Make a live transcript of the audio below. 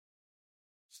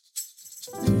Hey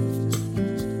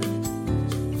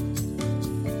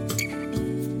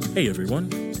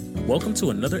everyone, welcome to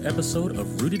another episode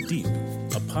of Rooted Deep,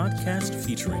 a podcast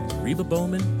featuring Reba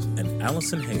Bowman and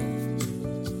Allison Hale.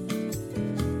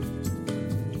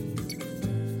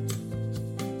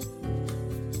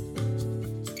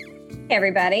 Hey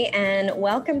everybody, and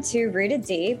welcome to Rooted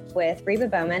Deep with Reba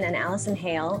Bowman and Allison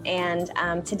Hale. And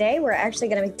today we're actually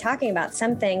going to be talking about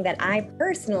something that I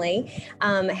personally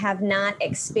have not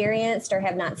experienced or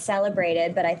have not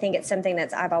celebrated, but I think it's something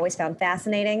that I've always found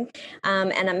fascinating.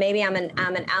 And maybe I'm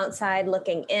an outside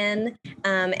looking in.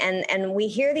 And we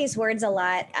hear these words a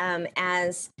lot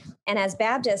as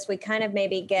Baptists, we kind of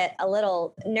maybe get a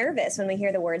little nervous when we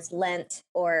hear the words Lent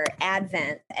or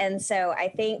Advent. And so I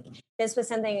think this was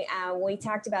something we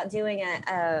talked about doing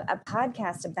a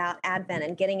podcast about Advent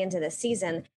and getting into the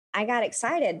season. I got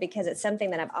excited because it's something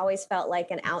that I've always felt like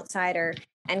an outsider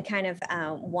and kind of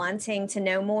wanting to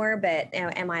know more, but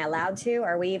am I allowed to?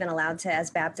 Are we even allowed to, as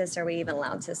Baptists, are we even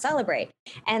allowed to celebrate?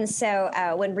 And so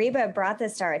when Reba brought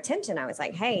this to our attention, I was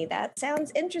like, hey, that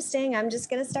sounds interesting. I'm just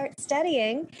going to start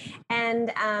studying.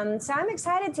 And so I'm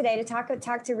excited today to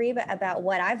talk to Reba about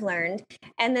what I've learned.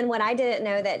 And then what I didn't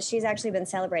know that she's actually been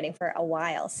celebrating for a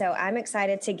while. So I'm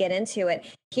excited to get into it.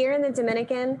 Here in the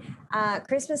Dominican,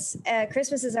 Christmas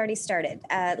has already started.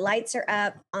 Lights are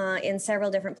up in several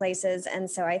different places.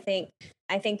 And so I think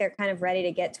they're kind of ready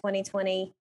to get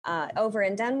 2020 over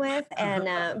and done with.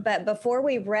 And but before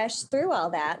we rush through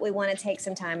all that, we want to take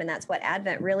some time. And that's what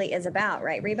Advent really is about.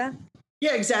 Right, Reba?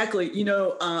 Yeah, exactly. You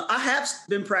know, I have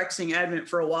been practicing Advent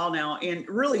for a while now. And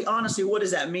really, honestly, what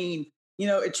does that mean? You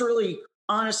know, it's really,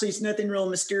 honestly, it's nothing real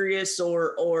mysterious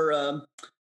or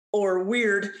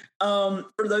weird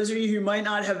for those of you who might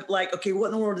not have okay, what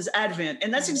in the world is Advent?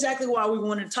 And that's exactly why we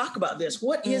wanted to talk about this.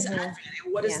 What is Advent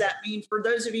and what does that mean for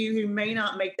those of you who may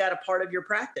not make that a part of your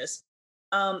practice?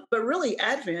 But really,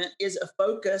 Advent is a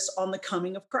focus on the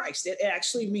coming of Christ. It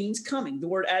actually means coming. The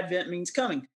word Advent means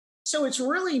coming. So it's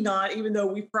really not, even though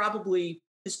we probably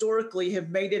historically have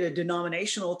made it a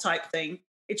denominational type thing,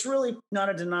 it's really not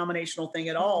a denominational thing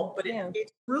at all, but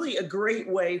it's really a great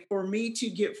way for me to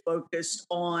get focused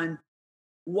on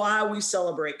why we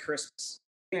celebrate Christmas.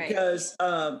 Because,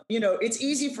 it's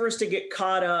easy for us to get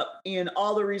caught up in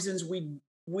all the reasons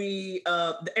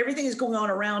everything is going on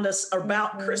around us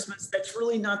about Christmas. That's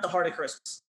really not the heart of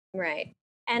Christmas. Right.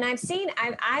 And I've seen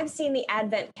the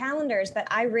Advent calendars, but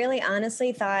I really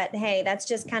honestly thought, hey, that's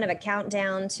just kind of a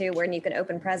countdown to when you can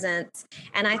open presents.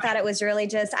 And I thought it was really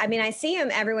just, I see them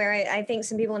everywhere. I think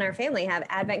some people in our family have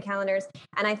Advent calendars.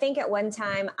 And I think at one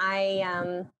time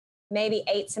I maybe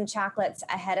ate some chocolates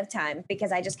ahead of time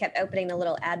because I just kept opening the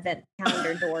little Advent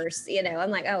calendar doors.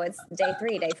 I'm like, oh, it's day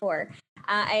 3, day 4.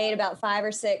 I ate about 5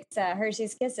 or 6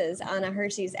 Hershey's Kisses on a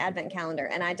Hershey's Advent calendar.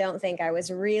 And I don't think I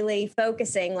was really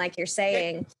focusing, like you're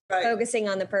saying, focusing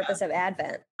on the purpose of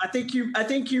Advent. I think you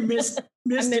missed it.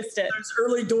 Those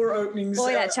early door openings.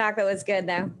 Boy, that chocolate was good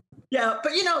though. Yeah,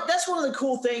 but that's one of the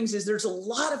cool things is there's a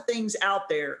lot of things out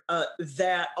there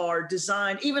that are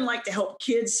designed even to help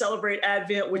kids celebrate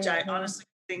Advent, which I honestly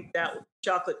think that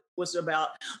chocolate was about.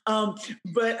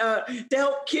 But to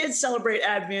help kids celebrate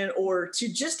Advent or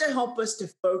to help us to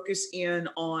focus in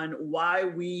on why do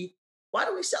we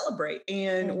celebrate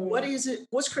and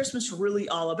what's Christmas really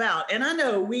all about? And I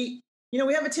know we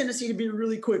have a tendency to be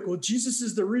really quick. Well, Jesus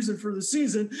is the reason for the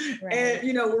season. Right.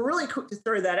 And, we're really quick to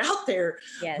throw that out there.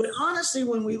 Yes. But honestly,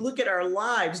 when we look at our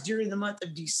lives during the month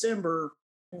of December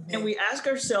and we ask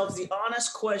ourselves the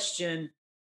honest question,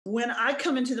 when I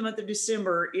come into the month of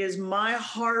December, is my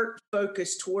heart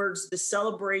focused towards the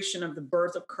celebration of the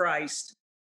birth of Christ?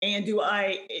 And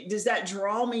does that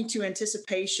draw me to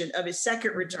anticipation of his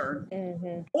second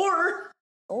return? Or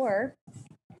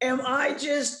am I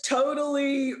just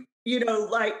totally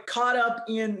caught up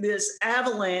in this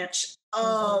avalanche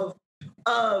of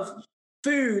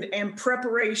food and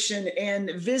preparation and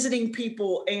visiting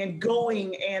people and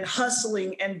going and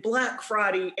hustling and Black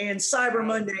Friday and Cyber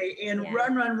Monday and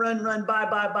run,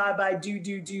 buy,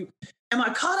 do. Am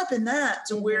I caught up in that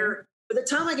to where by the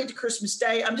time I get to Christmas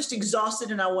Day, I'm just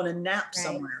exhausted and I want to nap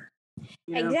somewhere?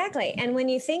 Exactly. And when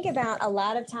you think about a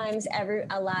lot of times,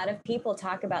 a lot of people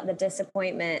talk about the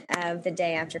disappointment of the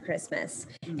day after Christmas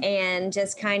and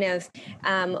just kind of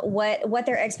what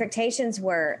their expectations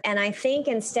were. And I think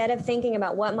instead of thinking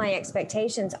about what my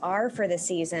expectations are for the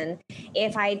season,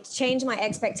 if I change my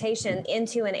expectation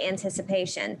into an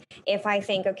anticipation, if I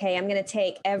think, okay, I'm going to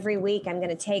take every week, I'm going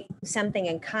to take something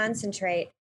and concentrate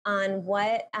on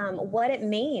what it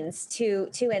means to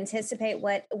anticipate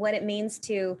what it means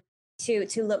to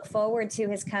look forward to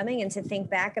his coming and to think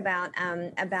back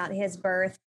about his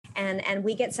birth and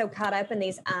we get so caught up in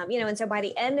these, and so by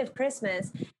the end of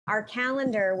Christmas, our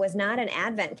calendar was not an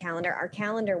Advent calendar. Our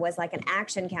calendar was like an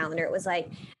action calendar. It was like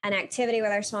an activity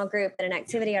with our small group, then an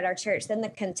activity at our church, then the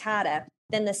cantata,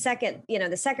 then the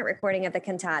second recording of the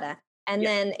cantata. And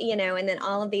then, and then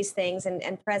all of these things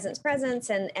and presents,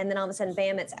 and then all of a sudden,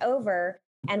 bam, it's over.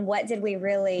 And what did we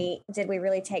really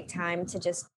take time to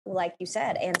just, like you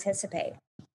said, anticipate?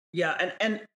 Yeah.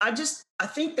 And I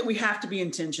think that we have to be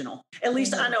intentional. At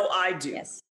least I know I do.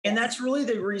 Yes. And that's really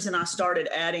the reason I started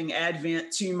adding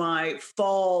Advent to my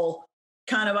fall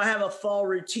I have a fall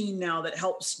routine now that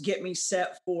helps get me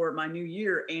set for my new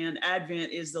year. And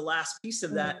Advent is the last piece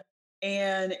of that.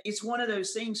 And it's one of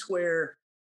those things where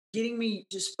getting me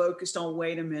just focused on,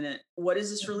 wait a minute, what is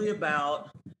this really about?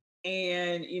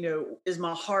 And, is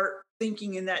my heart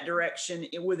thinking in that direction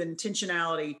with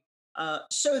intentionality?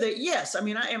 So that, yes,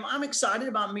 I'm excited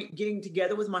about me getting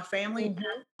together with my family.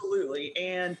 Absolutely.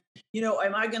 And,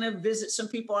 am I going to visit some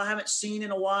people I haven't seen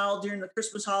in a while during the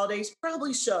Christmas holidays?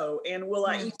 Probably so. And will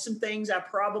I eat some things I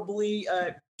probably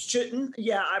shouldn't?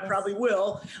 Yeah, I probably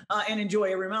will, and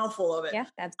enjoy every mouthful of it. Yeah,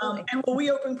 absolutely. And will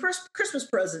we open Christmas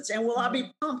presents? And will I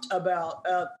be pumped about,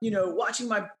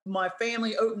 watching my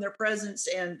family open their presents?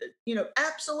 And,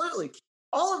 absolutely.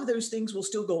 All of those things will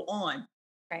still go on.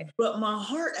 Right. But my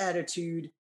heart attitude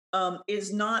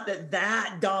is not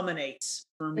that dominates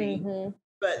for me,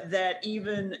 but that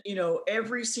even,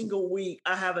 every single week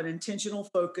I have an intentional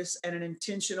focus and an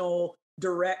intentional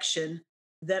direction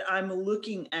that I'm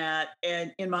looking at,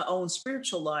 and in my own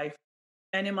spiritual life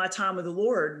and in my time with the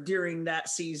Lord during that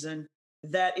season,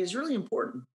 that is really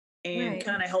important and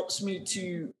kind of helps me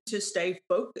to stay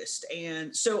focused.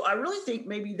 And so I really think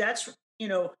maybe that's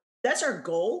our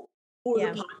goal for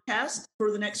the podcast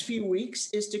for the next few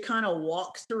weeks, is to kind of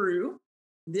walk through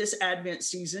this Advent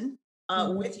season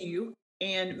with you,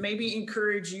 and maybe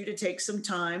encourage you to take some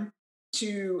time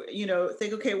to,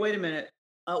 think, okay, wait a minute.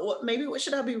 What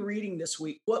should I be reading this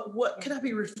week? What could I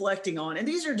be reflecting on? And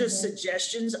these are just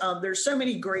suggestions. There's so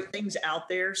many great things out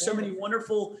there. So many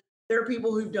wonderful, there are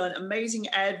people who've done amazing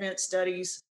Advent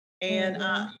studies, and,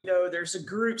 there's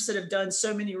groups that have done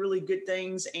so many really good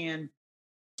things, and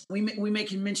we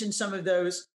can mention some of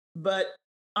those, but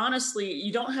honestly,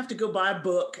 you don't have to go buy a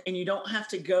book, and you don't have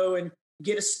to go and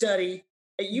get a study.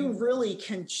 You really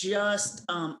can just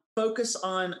focus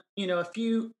on, a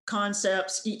few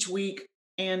concepts each week,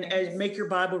 and make your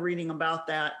Bible reading about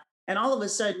that. And all of a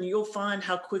sudden, you'll find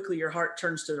how quickly your heart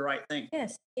turns to the right thing.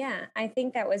 Yes. Yeah. I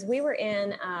think we were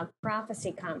in a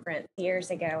prophecy conference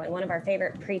years ago, and one of our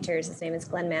favorite preachers, his name is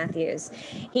Glenn Matthews,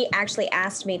 he actually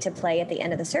asked me to play at the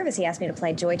end of the service. He asked me to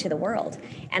play Joy to the World.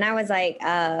 And I was like,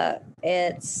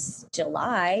 it's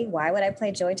July. Why would I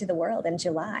play Joy to the World in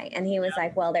July? And he was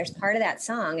like, well, there's part of that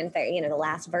song. And the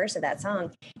last verse of that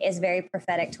song is very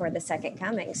prophetic toward the second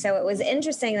coming. So it was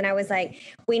interesting that I was like,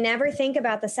 we never think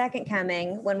about the second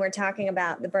coming when we're talking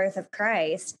about the birth of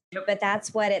Christ, but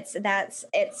that's what it's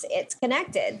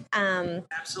connected.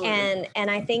 Absolutely.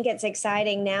 And I think it's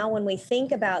exciting now when we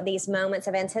think about these moments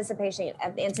of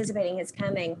anticipating his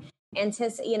coming, and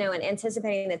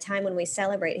anticipating the time when we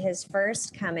celebrate his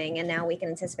first coming. And now we can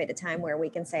anticipate the time where we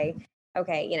can say,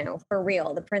 okay, for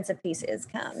real, the Prince of Peace is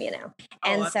come,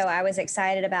 And so I was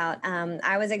excited about,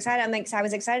 I was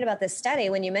excited about this study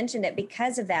when you mentioned it.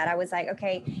 Because of that, I was like,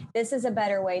 okay, this is a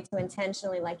better way to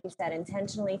intentionally, like you said,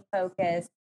 intentionally focus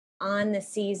on the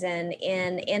season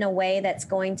in a way that's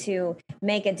going to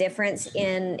make a difference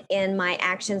in my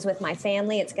actions with my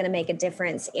family. It's going to make a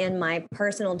difference in my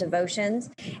personal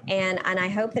devotions. And I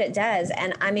hope that it does.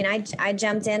 And I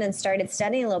jumped in and started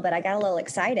studying a little bit. I got a little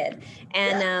excited,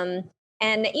 and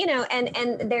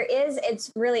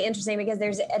it's really interesting because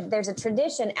there's a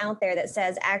tradition out there that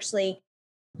says actually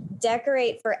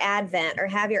decorate for Advent, or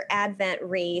have your Advent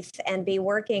wreath and be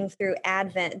working through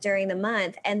Advent during the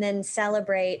month, and then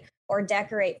celebrate or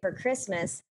decorate for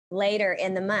Christmas later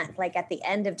in the month, like at the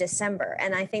end of December.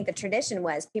 And I think the tradition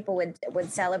was people would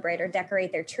celebrate or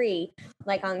decorate their tree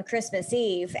like on Christmas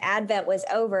Eve. Advent was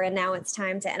over, and now it's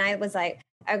time to, and I was like,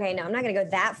 okay, no, I'm not going to go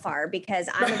that far because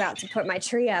I'm about to put my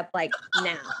tree up like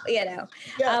now,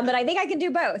 but I think I can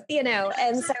do both,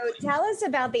 and so tell us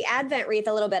about the Advent wreath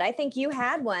a little bit. I think you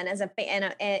had one as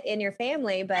in your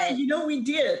family, but we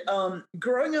did.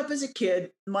 Growing up as a kid,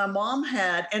 my mom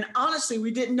had, and honestly, we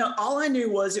didn't know. All I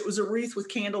knew was it was a wreath with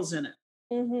candles in it.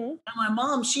 And my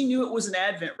mom, she knew it was an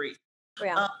Advent wreath.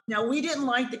 Yeah. Now, we didn't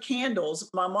like the candles.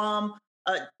 My mom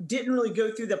didn't really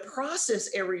go through the process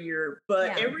every year,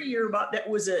 but every year it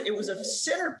was a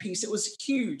centerpiece. It was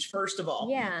huge, first of all.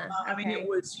 Yeah. It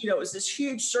was, it was this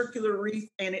huge circular wreath,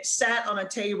 and it sat on a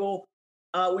table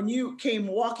when you came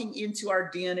walking into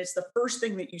our den, it's the first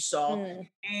thing that you saw.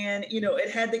 And,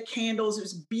 it had the candles. It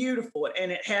was beautiful.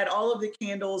 And it had all of the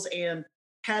candles and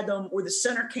had them with the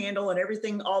center candle and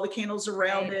everything, all the candles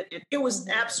around it. It was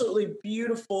absolutely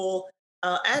beautiful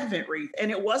Advent wreath.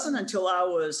 And it wasn't until I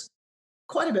was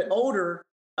quite a bit older,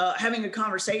 having a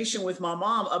conversation with my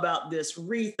mom about this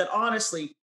wreath that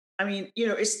honestly, I mean,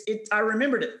 I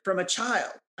remembered it from a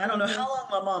child. I don't know how long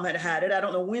my mom had it. I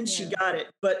don't know when she got it,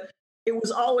 but it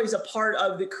was always a part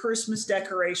of the Christmas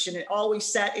decoration. It always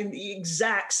sat in the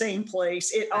exact same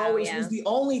place. It always was the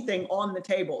only thing on the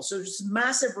table. So just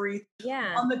massive wreath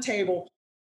on the table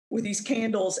with these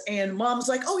candles. And mom's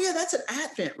like, oh yeah, that's an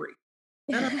Advent wreath.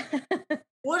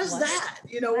 What is that?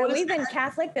 We've been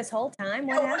Catholic this whole time.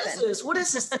 What is this? What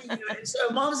is this thing? And so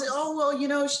mom's like, oh, well,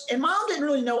 and mom didn't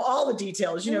really know all the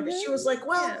details, but she was like,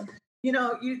 well,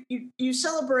 you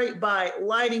celebrate by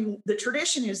lighting. The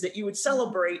tradition is that you would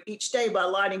celebrate each day by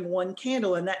lighting one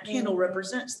candle, and that candle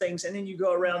represents things. And then you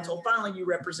go around until finally you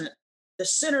represent the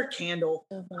center candle,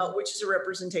 which is a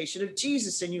representation of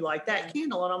Jesus, and you light that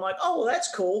candle. And I'm like, oh, well,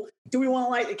 that's cool. Do we want to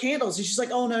light the candles? And she's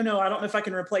like, oh, no, I don't know if I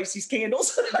can replace these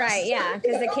candles. Right, yeah,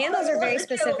 because the candles are very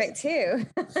specific too.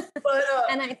 But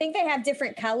and I think they have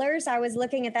different colors. I was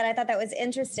looking at that. I thought that was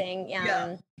interesting.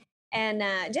 And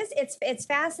just it's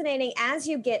fascinating as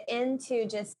you get into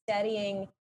just studying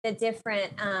the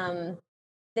different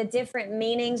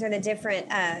meanings or the different,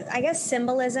 I guess,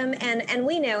 symbolism. And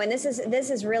we know, and this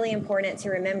is really important to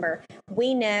remember.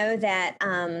 We know that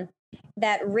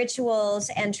that rituals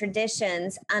and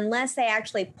traditions, unless they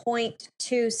actually point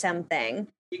to something,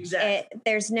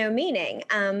 there's no meaning.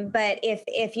 But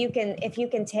if you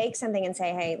can take something and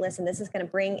say, hey, listen, this is going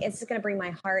to bring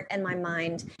my heart and my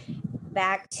mind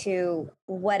back to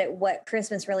what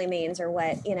Christmas really means, or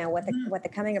what the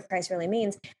coming of Christ really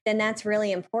means, then that's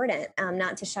really important.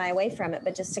 Not to shy away from it,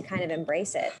 but just to kind of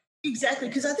embrace it. Exactly,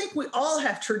 because I think we all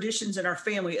have traditions in our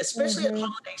family, especially at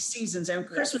holiday seasons, and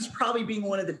Christmas probably being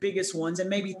one of the biggest ones, and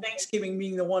maybe Thanksgiving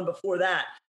being the one before that.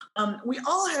 We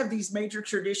all have these major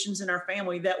traditions in our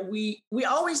family that we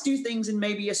always do things in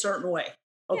maybe a certain way.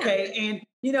 Okay, and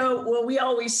we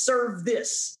always serve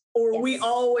this, or we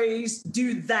always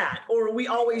do that, or we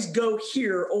always go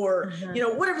here, or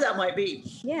whatever that might be.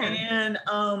 And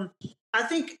I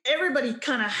think everybody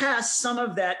kind of has some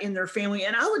of that in their family.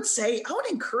 And I would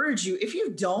encourage you, if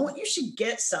you don't, you should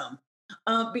get some,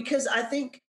 because I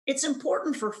think it's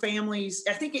important for families.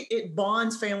 I think it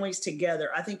bonds families together.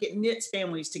 I think it knits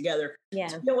families together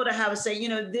to be able to have say,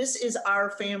 this is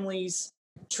our family's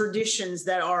traditions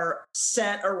that are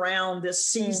set around this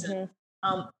season.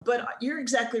 But you're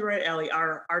exactly right, Allie.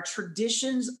 Our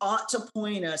traditions ought to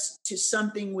point us to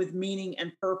something with meaning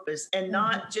and purpose, and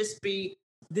not just be,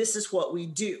 this is what we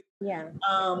do. I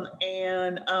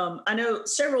know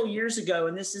several years ago,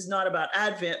 and this is not about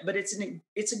Advent, but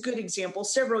it's a good example.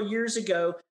 Several years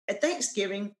ago at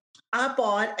Thanksgiving, I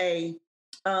bought a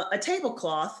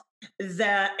tablecloth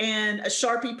and a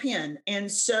Sharpie pen. And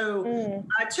so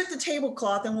I took the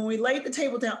tablecloth, and when we laid the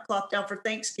tablecloth down for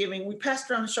Thanksgiving, we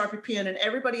passed around the Sharpie pen, and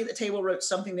everybody at the table wrote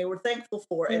something they were thankful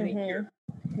for in the year.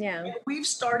 And we've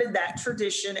started that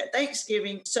tradition at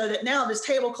Thanksgiving, so that now this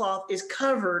tablecloth is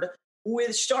covered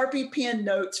with Sharpie pen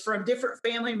notes from different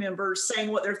family members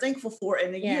saying what they're thankful for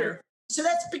in the year. So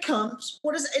that's become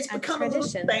become a little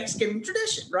Thanksgiving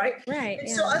tradition, right? Right. And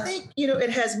so I think, it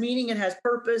has meaning, it has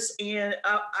purpose, and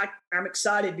I'm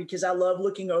excited because I love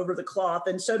looking over the cloth,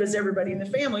 and so does everybody in the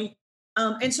family.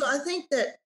 And so I think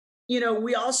that,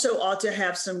 we also ought to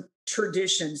have some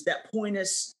traditions that point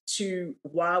us to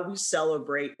why we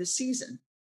celebrate the season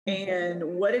and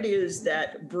what it is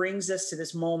that brings us to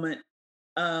this moment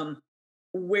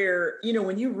where,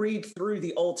 when you read through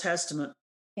the Old Testament,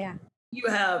 you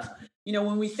have,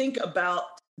 when we think about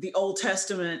the Old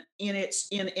Testament in its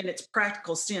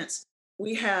practical sense,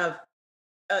 we have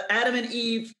Adam and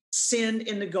Eve sinned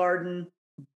in the garden,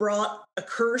 brought a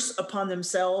curse upon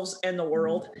themselves and the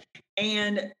world.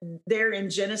 And there in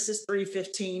Genesis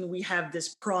 3:15, we have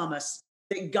this promise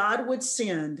that God would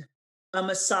send a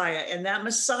Messiah, and that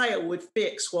Messiah would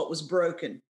fix what was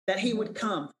broken, that he would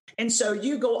come. And so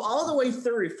you go all the way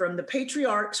through from the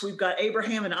patriarchs. We've got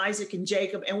Abraham and Isaac and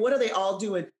Jacob. And what are they all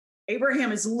doing?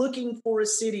 Abraham is looking for a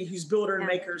city whose builder and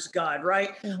maker is God,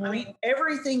 right? I mean,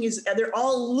 they're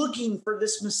all looking for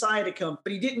this Messiah to come,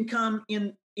 but he didn't come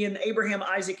in Abraham,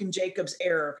 Isaac, and Jacob's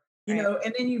era,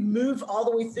 and then you move all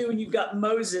the way through, and you've got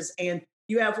Moses, and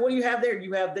you have, what do you have there?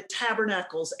 You have the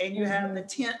tabernacles, and you have the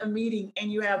tent of meeting,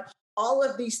 and you have all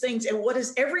of these things. And what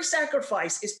is every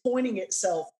sacrifice is pointing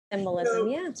itself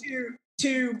symbolism,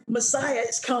 to Messiah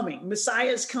is coming. Messiah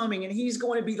is coming, and he's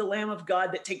going to be the Lamb of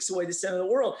God that takes away the sin of the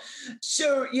world.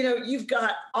 So, you've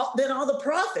got then all the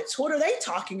prophets. What are they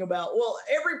talking about? Well,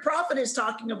 every prophet is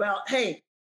talking about, hey,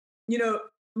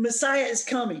 Messiah is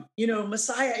coming.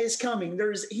 Messiah is coming.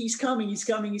 He's coming. He's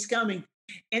coming. He's coming.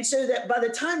 And so that by the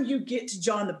time you get to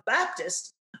John the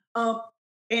Baptist,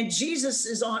 and Jesus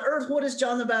is on earth, what does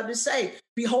John the Baptist say?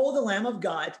 Behold, the Lamb of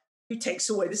God who takes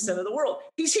away the sin of the world.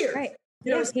 He's here. Right.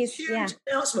 He's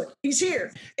announcement. He's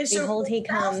here. And so behold, he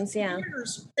comes. Yeah.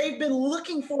 Years, they've been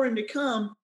looking for him to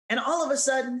come, and all of a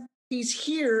sudden he's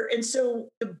here. And so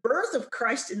the birth of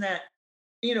Christ in that,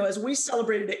 as we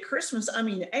celebrated at Christmas,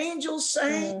 angels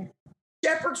sang,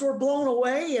 shepherds were blown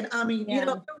away. And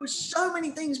there was so many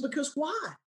things, because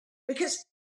why? Because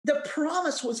the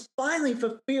promise was finally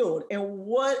fulfilled, and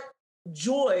what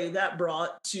joy that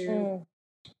brought to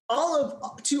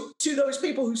to those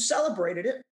people who celebrated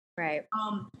it. Right.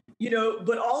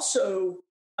 But also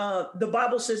the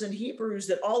Bible says in Hebrews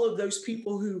that all of those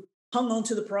people who hung on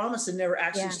to the promise and never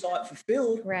actually saw it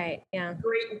fulfilled. Right. Yeah.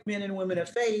 Great men and women of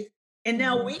faith. And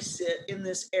now we sit in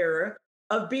this era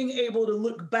of being able to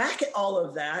look back at all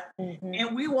of that,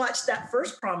 and we watch that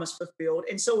first promise fulfilled.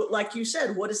 And so, like you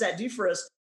said, what does that do for us?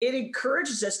 It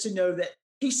encourages us to know that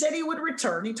he said he would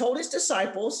return. He told his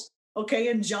disciples,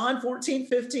 in John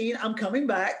 14:15, I'm coming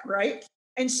back, right?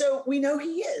 And so we know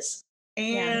he is.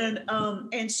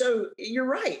 And so you're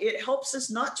right. It helps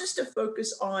us not just to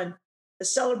focus on the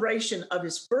celebration of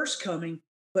his first coming,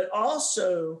 but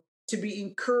also to be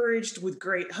encouraged with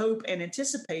great hope and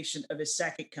anticipation of his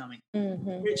second coming,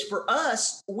 which for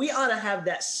us, we ought to have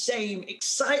that same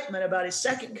excitement about his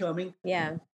second coming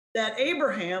that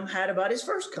Abraham had about his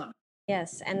first coming.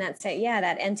 Yes. And that's it. Yeah.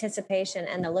 That anticipation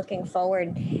and the looking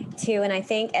forward to, and I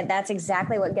think that's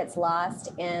exactly what gets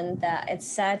lost it's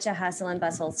such a hustle and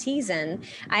bustle season.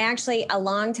 I actually, a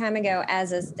long time ago,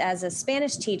 as a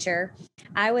Spanish teacher,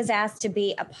 I was asked to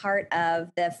be a part of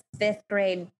the 5th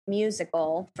grade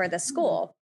musical for the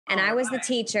school. And I was the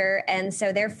teacher. And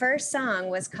so their first song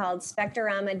was called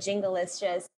Spectorama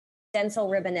Jingalicious Stencil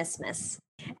Ribbonismus.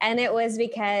 And it was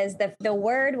because the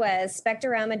word was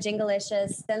Spectorama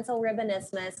Jingalicious Stencil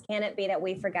Ribbonismus. Can it be that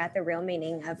we forgot the real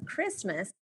meaning of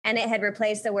Christmas? And it had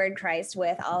replaced the word Christ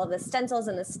with all of the stencils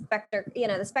and the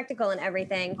the spectacle and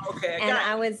everything. Okay. And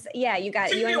I was, you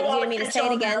wanted me to say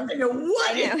it again.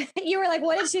 What? I know. You were like,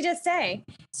 what did she just say?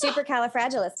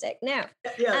 Supercalifragilistic. No.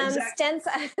 Yeah, exactly.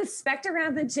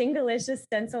 Spectorama Jingalicious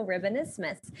Stencil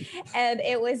Ribbonismus. And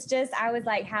it was just, I was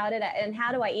like, how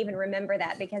do I even remember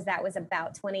that? Because that was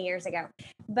about 20 years ago.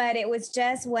 But it was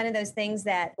just one of those things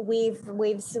that we've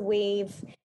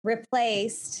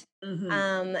replaced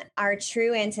our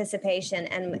true anticipation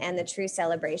and the true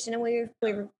celebration, and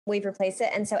we've replaced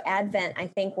it. And so Advent, I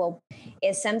think,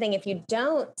 is something, if you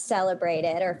don't celebrate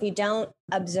it, or if you don't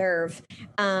observe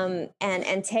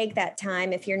and take that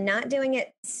time, if you're not doing it,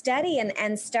 study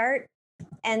and start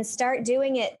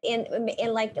doing it in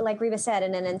like Reba said,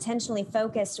 in an intentionally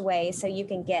focused way, so you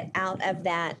can get out of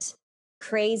that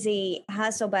crazy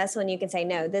hustle bustle, and you can say,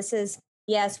 no, this is,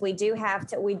 yes, we do have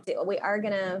to, we are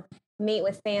going to meet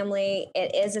with family.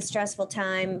 It is a stressful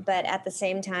time, but at the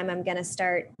same time, I'm going to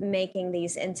start making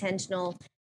these intentional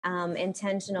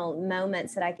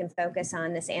moments that I can focus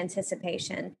on, this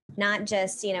anticipation, not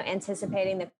just,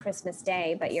 anticipating the Christmas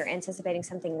day, but you're anticipating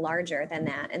something larger than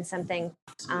that, and something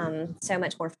so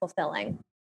much more fulfilling.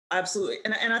 Absolutely.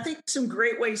 And I think some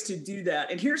great ways to do that.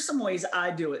 And here's some ways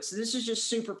I do it. So this is just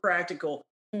super practical,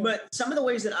 but some of the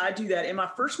ways that I do that in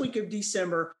my first week of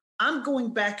December, I'm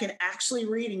going back and actually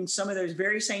reading some of those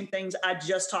very same things I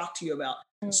just talked to you about.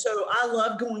 So I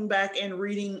love going back and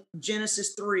reading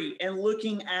Genesis 3 and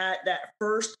looking at that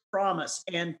first promise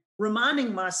and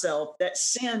reminding myself that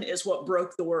sin is what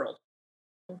broke the world.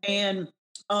 And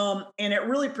it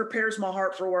really prepares my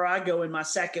heart for where I go in my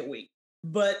second week.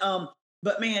 But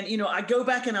man, I go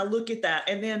back and I look at that,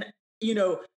 and then,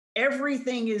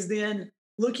 everything is then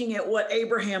looking at what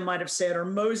Abraham might have said, or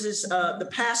Moses, the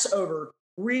Passover,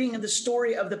 reading of the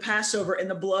story of the Passover and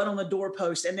the blood on the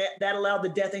doorpost, and that allowed the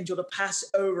death angel to pass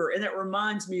over. And that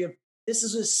reminds me of, this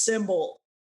is a symbol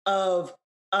of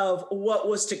what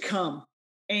was to come.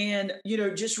 And,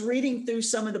 just reading through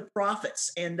some of the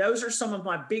prophets, and those are some of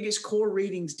my biggest core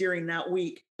readings during that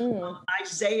week.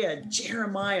 Isaiah,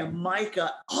 Jeremiah,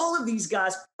 Micah, all of these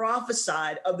guys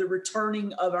prophesied of the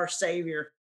returning of our Savior.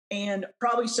 And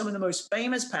probably some of the most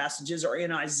famous passages are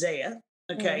in Isaiah.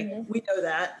 Okay, we know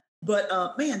that.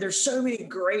 But man, there's so many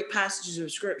great passages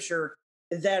of scripture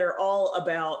that are all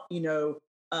about,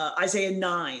 Isaiah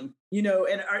 9,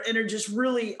 and are just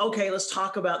really, okay, let's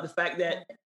talk about the fact that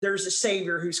there's a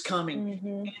Savior who's coming. Mm-hmm.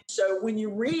 And so when you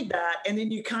read that, and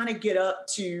then you kind of get up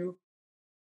to,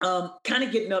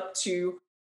 getting up to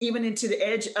even into the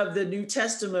edge of the New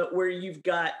Testament, where you've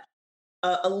got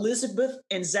Elizabeth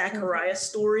and Zachariah's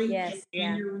story, yes,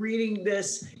 and you're reading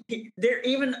this. They're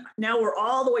even now we're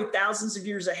all the way thousands of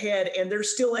years ahead, and they're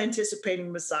still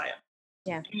anticipating Messiah.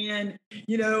 Yeah. And,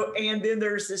 and then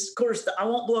there's this, of course, I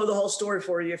won't blow the whole story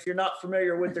for you if you're not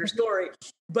familiar with their story,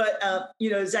 but,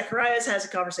 Zacharias has a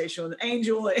conversation with an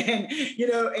angel and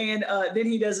then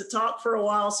he doesn't talk for a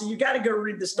while. So you got to go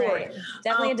read the story. Right.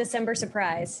 Definitely a December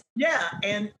surprise. Yeah.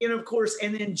 And of course,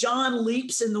 and then John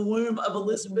leaps in the womb of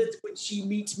Elizabeth when she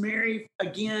meets Mary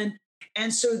again.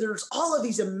 And so there's all of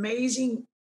these amazing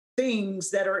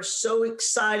things that are so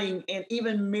exciting. And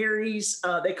even Mary's,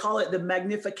 they call it the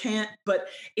Magnificat, but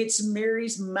it's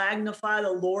Mary's Magnify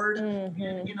the Lord. Mm-hmm.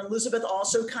 And Elizabeth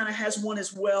also kind of has one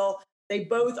as well. They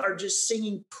both are just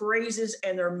singing praises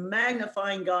and they're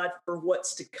magnifying God for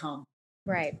what's to come.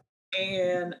 Right.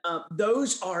 And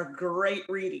those are great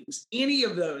readings. Any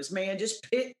of those, man,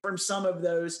 just pick from some of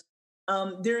those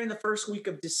during the first week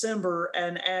of December.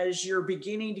 And as you're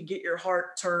beginning to get your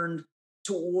heart turned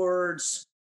towards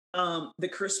the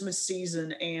Christmas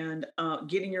season and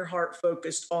getting your heart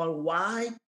focused on why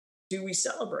do we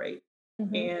celebrate?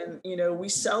 Mm-hmm. And, we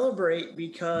celebrate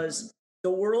because the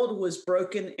world was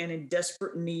broken and in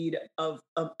desperate need of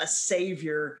a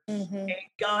savior. Mm-hmm. And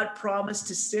God promised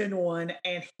to send one,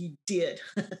 and he did,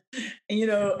 and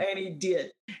he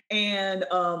did. And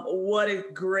what a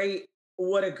great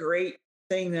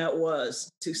thing that was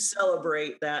to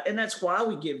celebrate that. And that's why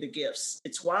we give the gifts.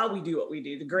 It's why we do what we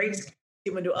do. The grace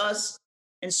given to us.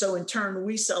 And so in turn,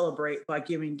 we celebrate by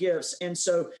giving gifts. And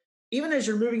so even as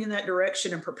you're moving in that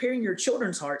direction and preparing your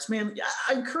children's hearts, man,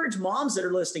 I encourage moms that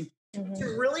are listening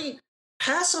to really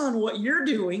pass on what you're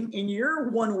doing in your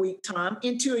 1 week time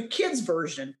into a kid's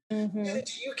version. Mm-hmm. So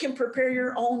that you can prepare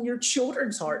your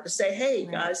children's heart to say, hey,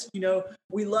 guys,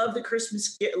 we love the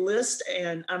Christmas list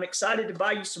and I'm excited to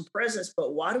buy you some presents,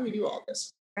 but why do we do all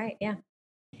this? Right. Yeah.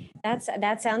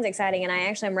 That sounds exciting. And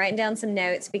I'm writing down some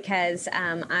notes because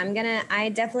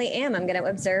I definitely am. I'm going to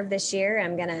observe this year.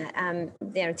 I'm going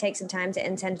to, take some time to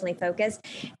intentionally focus.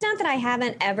 It's not that I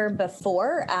haven't ever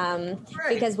before,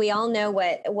 because we all know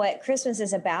what Christmas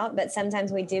is about, but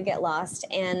sometimes we do get lost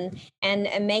and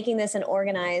making this an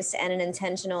organized and an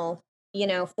intentional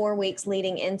 4 weeks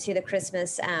leading into the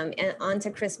Christmas, and onto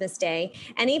Christmas Day,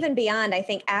 and even beyond, I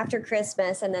think after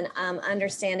Christmas, and then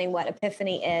understanding what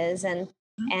Epiphany is, and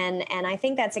I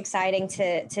think that's exciting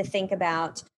to think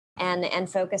about and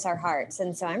focus our hearts.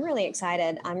 And so I'm really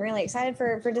excited. I'm really excited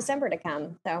for December to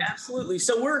come. So absolutely.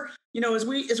 So we're,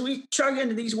 as we chug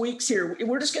into these weeks here,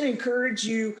 we're just going to encourage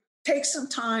you, take some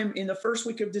time in the first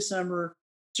week of December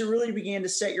to really begin to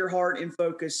set your heart in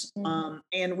focus. Mm-hmm.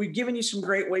 And we've given you some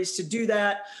great ways to do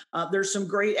that. There's some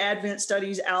great Advent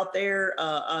studies out there.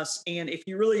 And if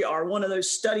you really are one of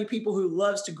those study people who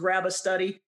loves to grab a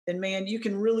study, then man, you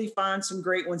can really find some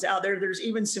great ones out there. There's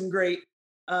even some great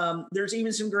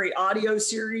audio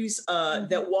series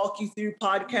that walk you through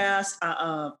podcasts.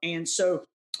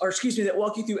 That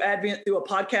walk you through Advent through a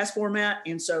podcast format.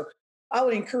 And so I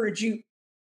would encourage you,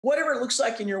 whatever it looks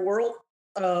like in your world,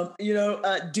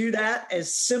 do that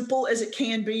as simple as it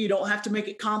can be. You don't have to make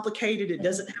it complicated. It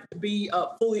doesn't have to be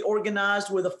fully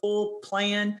organized with a full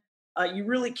plan. You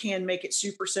really can make it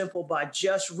super simple by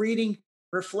just reading,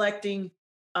 reflecting,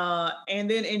 and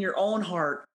then in your own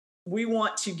heart, we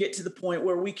want to get to the point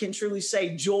where we can truly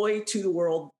say joy to the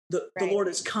world. The Lord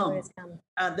has come.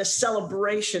 The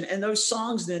celebration and those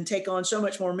songs then take on so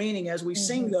much more meaning as we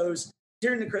sing those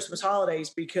during the Christmas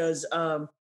holidays, because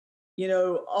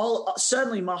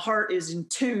suddenly my heart is in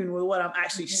tune with what I'm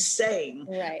actually saying.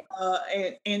 Right.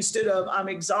 And instead of I'm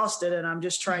exhausted and I'm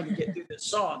just trying to get through this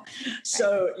song.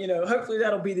 So, hopefully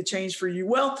that'll be the change for you.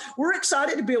 Well, we're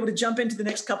excited to be able to jump into the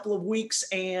next couple of weeks,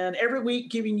 and every week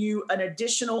giving you an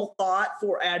additional thought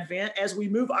for Advent as we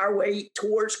move our way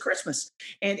towards Christmas,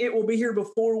 and it will be here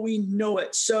before we know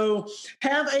it. So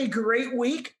have a great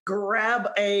week. Grab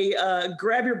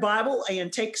your Bible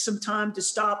and take some time to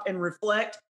stop and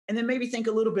reflect. And then maybe think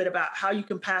a little bit about how you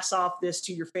can pass off this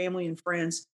to your family and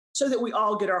friends so that we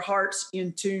all get our hearts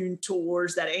in tune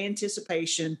towards that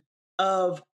anticipation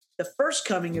of the first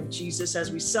coming of Jesus as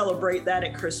we celebrate that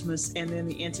at Christmas, and then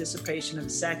the anticipation of the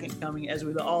second coming as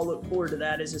we all look forward to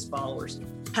that as his followers.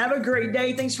 Have a great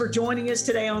day. Thanks for joining us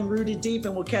today on Rooted Deep,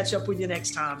 and we'll catch up with you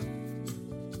next time.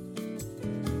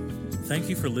 Thank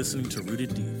you for listening to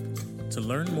Rooted Deep. To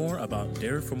learn more about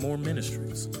Dare for More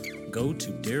Ministries, go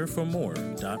to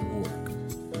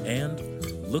dareformore.org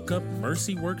and look up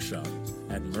Mercy Workshop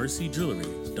at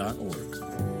mercyjewelry.com. adventist.org.